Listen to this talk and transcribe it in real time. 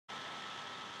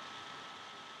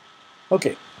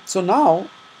Okay, so now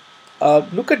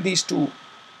look at these two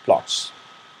plots.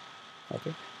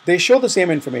 Okay, they show the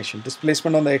same information: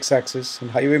 displacement on the x-axis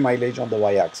and highway mileage on the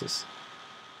y-axis.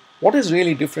 What is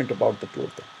really different about the two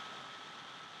of them?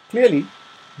 Clearly,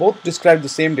 both describe the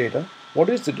same data. What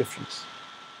is the difference?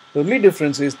 The only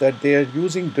difference is that they are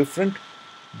using different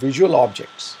visual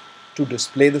objects to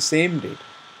display the same data,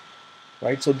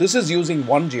 right? So this is using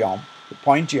one geom, the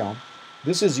point geom.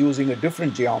 This is using a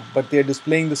different geom, but they are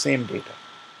displaying the same data.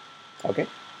 Okay,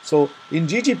 so in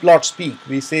ggplot speak,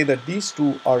 we say that these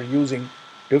two are using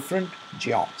different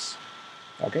geoms.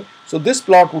 Okay, so this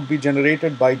plot would be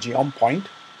generated by geom point,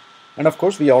 and of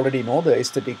course we already know the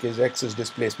aesthetic is x is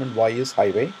displacement, y is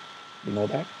highway. We know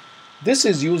that. This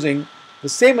is using the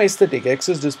same aesthetic, x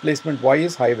is displacement, y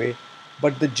is highway,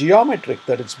 but the geometric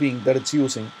that it's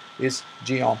using is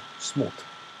geom smooth.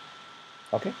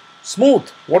 Okay, smooth,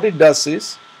 what it does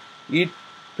is it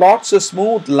plots a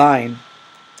smooth line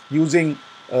using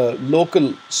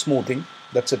local smoothing.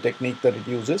 That's a technique that it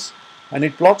uses, and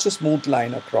it plots a smooth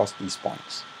line across these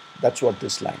points. That's what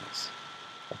this line is.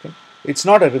 Okay, it's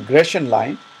not a regression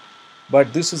line,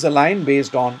 but this is a line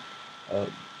based on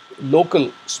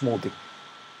local smoothing.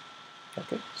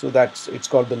 Okay, so it's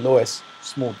called the lowest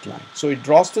smooth line. So it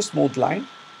draws the smooth line,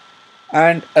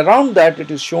 and around that it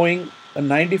is showing a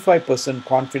 95%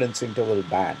 confidence interval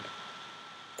band.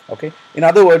 Okay, in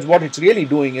other words, what it's really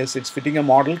doing is it's fitting a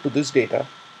model to this data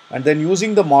and then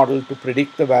using the model to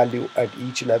predict the value at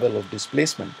each level of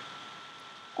displacement,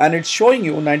 and it's showing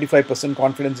you 95%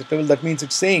 confidence interval. That means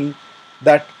it's saying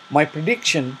that my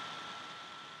prediction,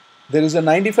 there is a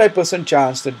 95%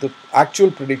 chance that the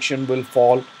actual prediction will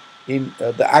fall in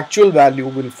the actual value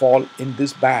will fall in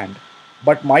this band,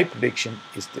 but my prediction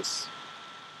is this.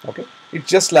 Okay, it's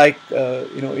just like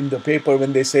in the paper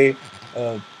when they say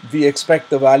we expect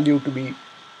the value to be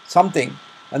something,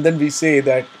 and then we say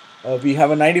that we have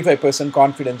a 95%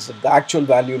 confidence that the actual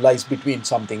value lies between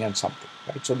something and something,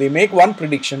 right? So they make one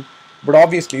prediction, but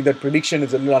obviously that prediction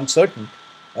is a little uncertain.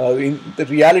 In the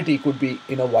reality could be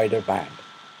in a wider band.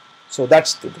 So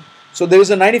that's the thing. So there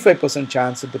is a 95%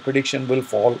 chance that the prediction will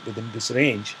fall within this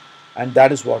range, and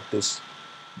that is what this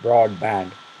broad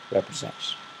band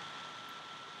represents.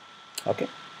 Okay,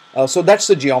 so that's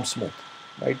the geom smooth,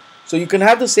 right? So you can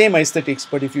have the same aesthetics,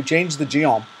 but if you change the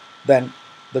geom, then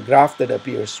the graph that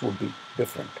appears would be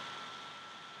different.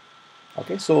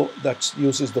 Okay, so that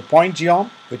uses the point geom,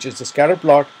 which is the scatter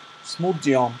plot, smooth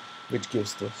geom, which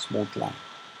gives the smooth line.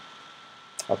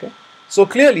 Okay, so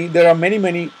clearly there are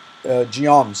many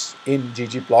geoms in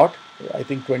ggplot. I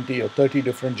think 20 or 30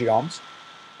 different geoms,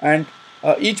 and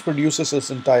each produces a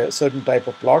certain type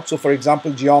of plot. So for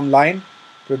example, geom line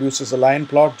produces a line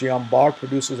plot, geom bar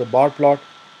produces a bar plot,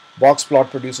 box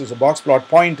plot produces a box plot.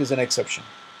 Point is an exception.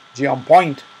 Geom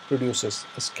point produces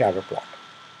a scatter plot.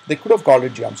 They could have called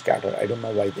it geom scatter. I don't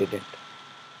know why they didn't.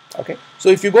 Okay, so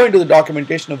if you go into the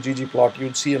documentation of ggplot,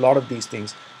 you'll see a lot of these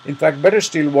things. In fact, better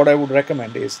still, what I would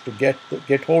recommend is to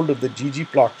get hold of the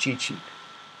ggplot cheat sheet,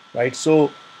 right?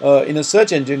 So in a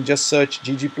search engine, just search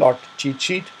ggplot cheat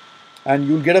sheet, and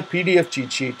you'll get a PDF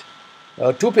cheat sheet,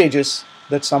 2 pages,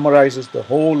 that summarizes the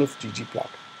whole of ggplot.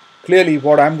 Clearly,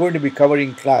 what I'm going to be covering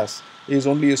in class is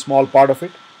only a small part of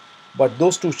it, but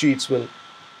those 2 sheets will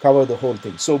cover the whole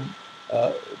thing. So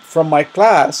from my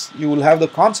class, you will have the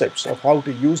concepts of how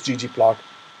to use ggplot,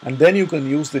 and then you can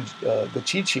use the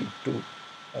cheat sheet to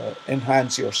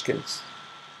enhance your skills.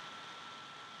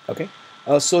 Okay,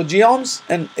 so geoms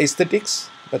and aesthetics,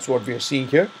 that's what we are seeing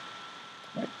here.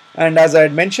 Right? And as I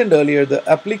had mentioned earlier, the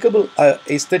applicable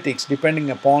aesthetics depend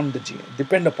upon the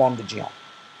geom,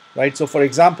 right? So for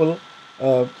example,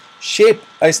 shape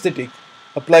aesthetic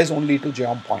applies only to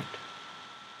geom point.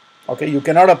 Okay, you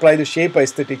cannot apply the shape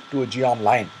aesthetic to a geom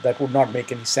line. That would not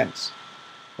make any sense.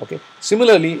 Okay,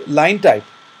 similarly, line type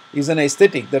is an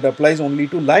aesthetic that applies only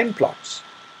to line plots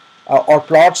or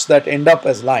plots that end up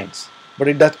as lines, but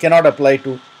it cannot apply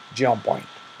to geom point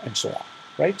and so on,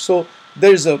 right? So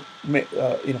there is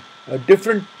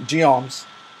different geoms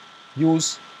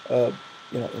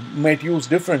might use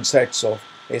different sets of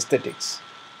aesthetics.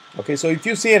 Okay, so if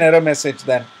you see an error message,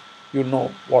 then you'll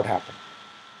know what happened.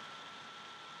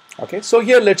 Okay, so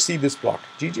here let's see this plot.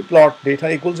 ggplot data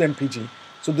equals mpg.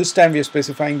 So this time we are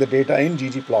specifying the data in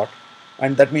ggplot,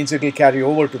 and that means it will carry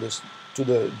over to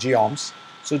the geoms.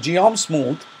 So geom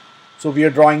smooth. So we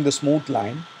are drawing the smooth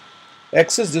line.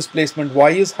 X is displacement,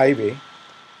 y is highway.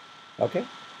 Okay,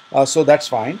 so that's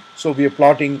fine. So we are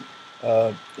plotting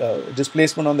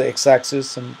displacement on the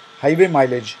x-axis and highway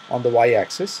mileage on the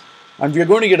y-axis, and we are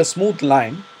going to get a smooth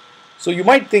line. So you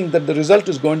might think that the result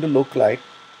is going to look like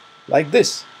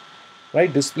this.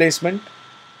 right? Displacement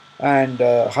and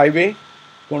highway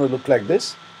going to look like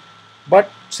this. But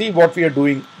see what we are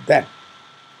doing then.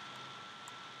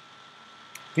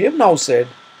 We have now said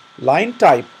line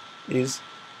type is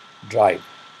drive,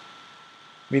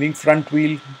 meaning front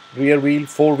wheel, rear wheel,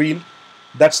 four wheel.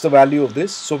 That's the value of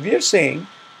this. So we are saying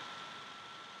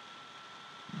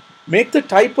make the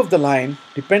type of the line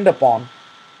depend upon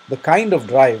the kind of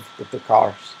drive that the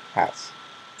car has.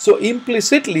 So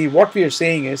implicitly what we are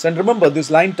saying is, and remember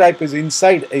this line type is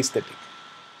inside aesthetic,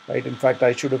 right? In fact,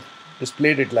 I should have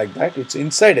displayed it like that. It's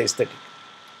inside aesthetic.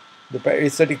 The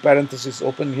aesthetic parenthesis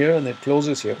open here and it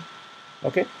closes here.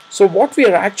 Okay, so what we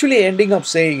are actually ending up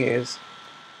saying is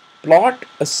plot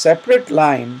a separate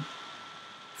line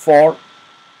for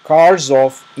cars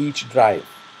of each drive,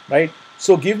 right?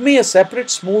 So give me a separate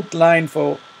smooth line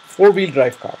for four-wheel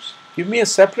drive cars. Give me a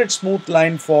separate smooth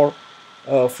line for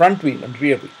front wheel and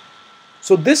rear wheel.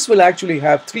 So this will actually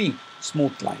have three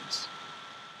smooth lines.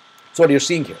 So what you're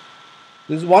seeing here.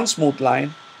 This is one smooth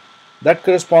line that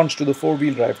corresponds to the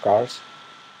four-wheel drive cars.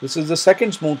 This is the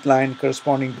second smooth line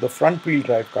corresponding to the front-wheel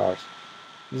drive cars.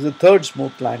 This is the third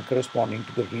smooth line corresponding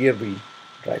to the rear-wheel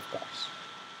drive cars.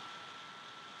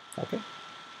 Okay.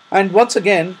 And once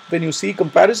again, when you see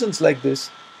comparisons like this,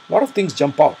 a lot of things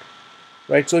jump out,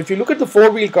 right? So if you look at the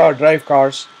four-wheel drive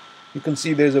cars, you can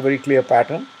see there's a very clear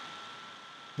pattern.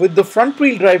 With the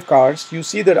front-wheel drive cars, you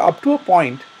see that up to a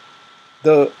point,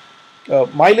 the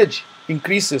mileage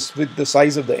increases with the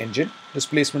size of the engine,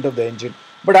 displacement of the engine.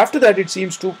 But after that, it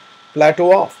seems to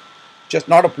plateau off. Just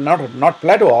not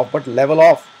plateau off, but level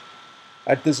off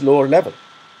at this lower level.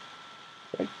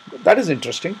 Right? That is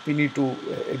interesting. We need to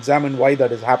examine why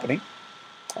that is happening.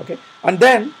 Okay, and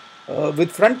then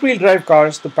with front-wheel drive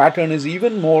cars, the pattern is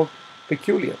even more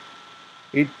peculiar.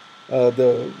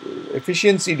 The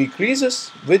efficiency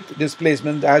decreases with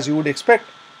displacement as you would expect,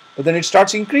 but then it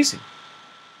starts increasing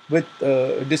with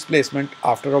displacement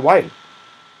after a while.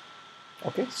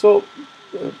 Okay, so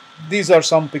these are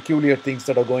some peculiar things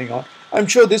that are going on. I'm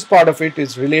sure this part of it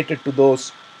is related to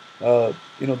those,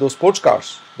 those sports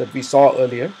cars that we saw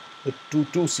earlier, the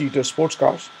two-seater sports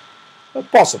cars.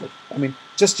 Possible. I mean,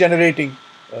 just generating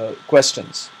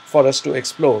questions for us to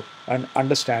explore and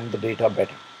understand the data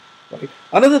better. Right?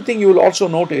 Another thing you will also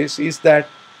notice is that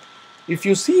if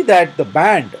you see that the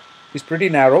band is pretty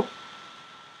narrow,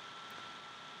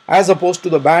 as opposed to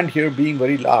the band here being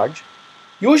very large,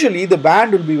 usually the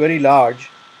band will be very large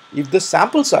if the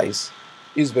sample size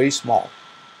is very small,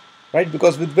 right?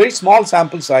 Because with very small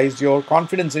sample size, your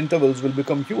confidence intervals will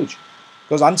become huge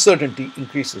because uncertainty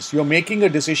increases. You're making a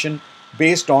decision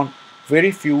based on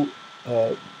very few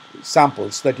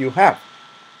samples that you have,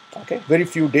 okay? Very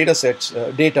few data sets,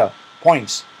 data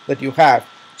points that you have.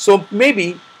 So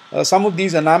maybe some of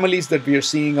these anomalies that we are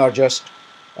seeing are just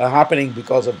happening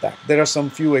because of that. There are some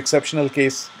few exceptional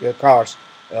case cars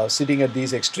sitting at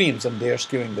these extremes and they are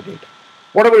skewing the data.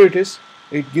 Whatever it is,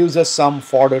 it gives us some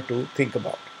fodder to think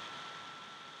about.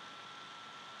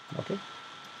 Okay.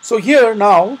 So here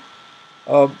now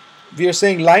we are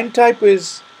saying line type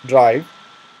is drive,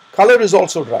 color is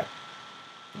also drive.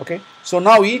 Okay. So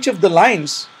now each of the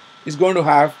lines is going to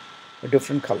have a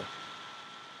different color.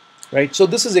 Right. So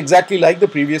this is exactly like the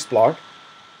previous plot,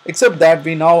 except that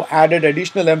we now added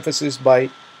additional emphasis by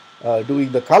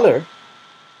doing the color.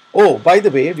 Oh, by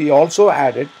the way, we also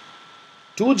added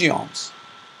two geoms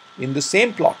in the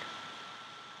same plot.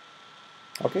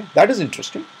 Okay, that is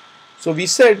interesting. So we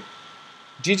said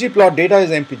ggplot data is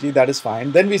MPG, that is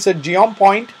fine. Then we said geom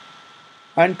point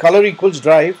and color equals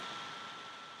drive.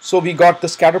 So we got the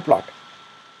scatter plot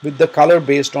with the color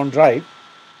based on drive.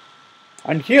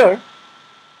 And here,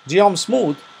 geom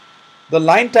smooth, the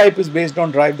line type is based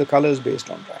on drive, the color is based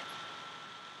on drive.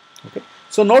 Okay.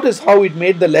 So notice how it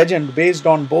made the legend based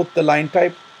on both the line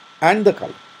type and the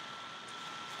color.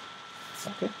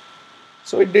 Okay.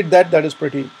 So it did that. That is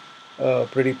pretty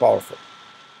powerful.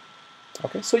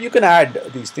 Okay. So you can add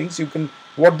these things. You can.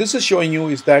 What this is showing you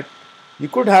is that you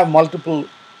could have multiple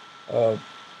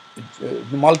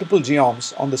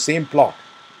geoms on the same plot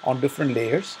on different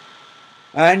layers,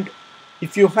 and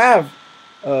if you have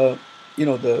the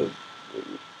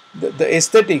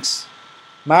aesthetics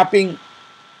mapping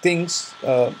things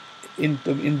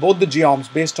in both the geoms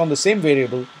based on the same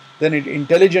variable, then it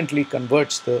intelligently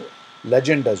converts the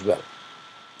legend as well,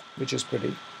 which is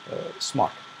pretty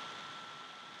smart.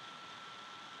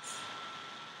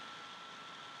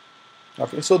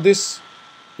 Okay, so this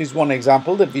is one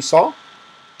example that we saw,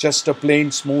 just a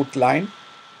plain smooth line,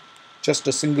 just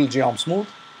a single geom smooth,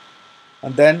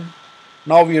 and then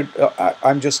now we are,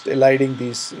 I'm just eliding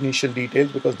these initial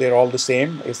details because they're all the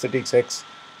same, aesthetics X,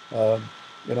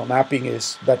 mapping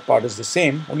is, that part is the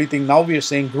same. Only thing now we are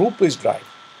saying group is drive,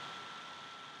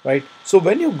 right? So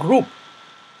when you group,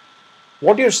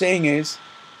 what you're saying is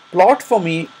plot for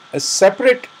me a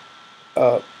separate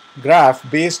graph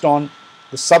based on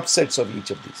the subsets of each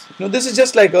of these. This is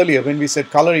just like earlier when we said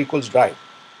color equals drive,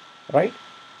 right?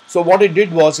 So what it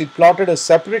did was it plotted a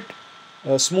separate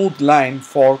smooth line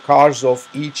for cars of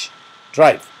each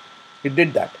drive. It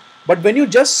did that. But when you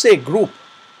just say group,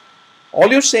 all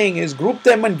you're saying is group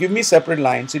them and give me separate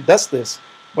lines. It does this,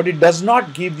 but it does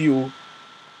not give you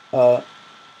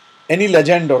any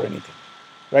legend or anything,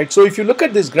 right? So if you look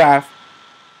at this graph,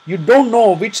 you don't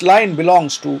know which line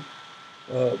belongs to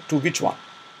which one.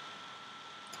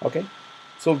 Okay,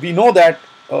 so we know that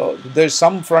there's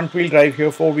some front wheel drive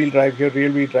here, four wheel drive here,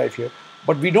 rear wheel drive here,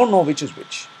 but we don't know which is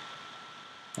which.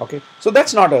 Okay, so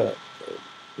that's not a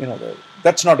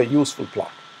that's not a useful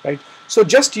plot, right? So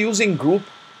just using group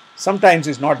sometimes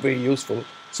is not very useful.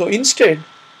 So instead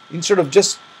of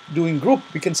just doing group,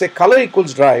 we can say color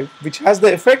equals drive, which has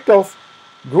the effect of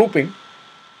grouping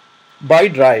by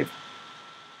drive.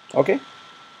 Okay,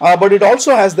 but it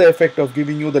also has the effect of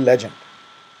giving you the legend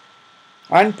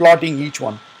and plotting each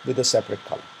one with a separate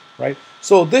color, right?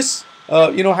 So this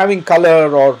having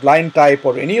color or line type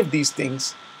or any of these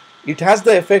things, it has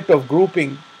the effect of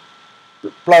grouping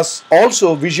plus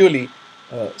also visually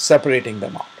separating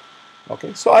them out.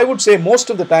 Okay, so I would say most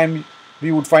of the time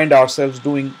we would find ourselves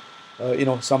doing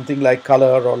something like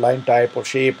color or line type or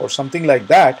shape or something like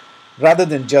that, rather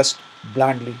than just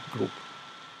blandly group,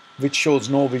 which shows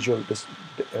no visual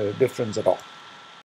difference at all.